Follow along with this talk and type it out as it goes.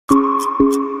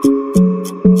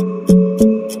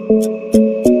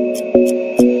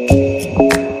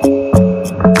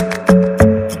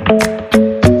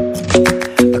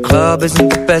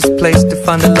Isn't the best place to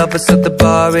find a lover, so the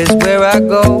bar is where I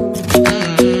go.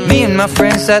 Me and my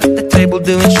friends sat at the table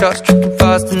doing shots, tripping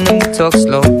fast, and then we talk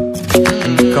slow.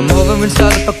 And you come over and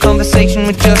start up a conversation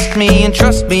with just me, and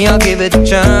trust me, I'll give it a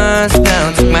chance.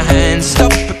 Now take my hand,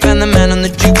 stop it, and the man on the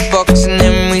jukebox, and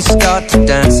then we start to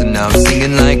dance. And now I'm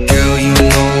singing like, girl, you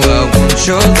know I want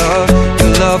your love.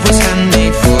 Your love was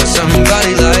handmade for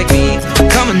somebody like me.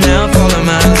 Come on now, follow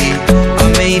my lead. I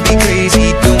may be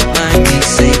crazy, don't mind me.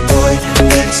 Say, boy,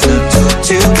 let's not talk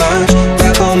too much.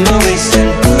 Grab on my waist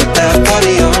and put that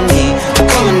body on me.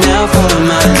 Come on now, follow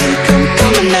my lead.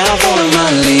 Come on now, follow my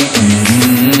lead.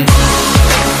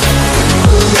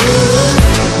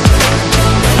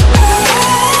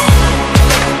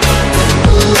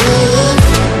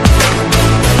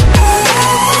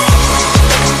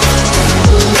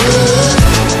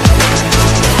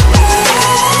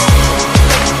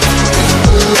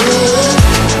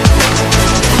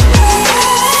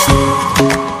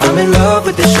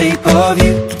 The shape of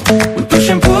you, we push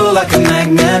and pull like a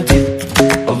magnet do.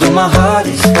 Although my heart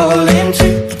is falling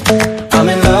too, I'm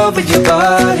in love with your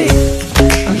body.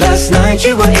 And last night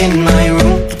you were in my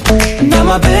room, and now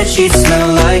my bedsheets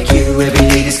smell like you. Every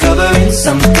day discovering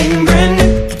something brand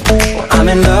new. Well, I'm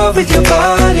in love with your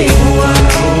body.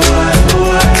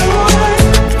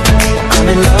 I'm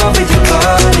in love with your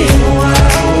body.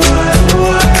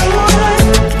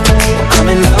 I'm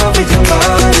in love with your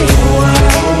body.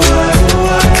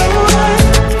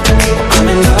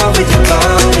 With your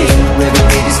body, every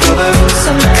day discovering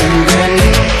something brand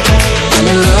new. I'm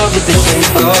in love with the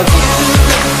shape of you.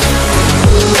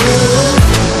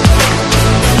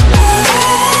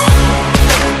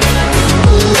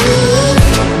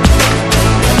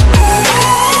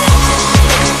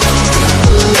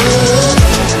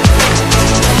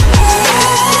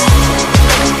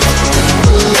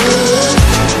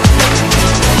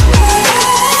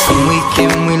 When we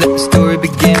can, we let the story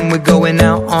begin. We're going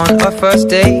out on our first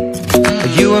date.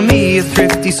 You and me are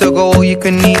thrifty, so go all you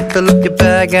can eat. Fill up your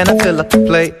bag and I fill up the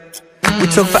plate. We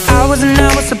talk for hours and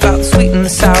hours about the sweet and the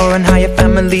sour, and how your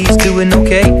family's doing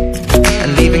okay.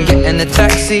 And even getting a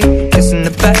taxi, kissing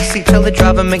the backseat, tell the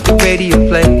driver make the radio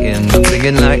play. And I'm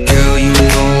thinking like, girl, you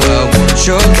know I want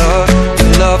your love.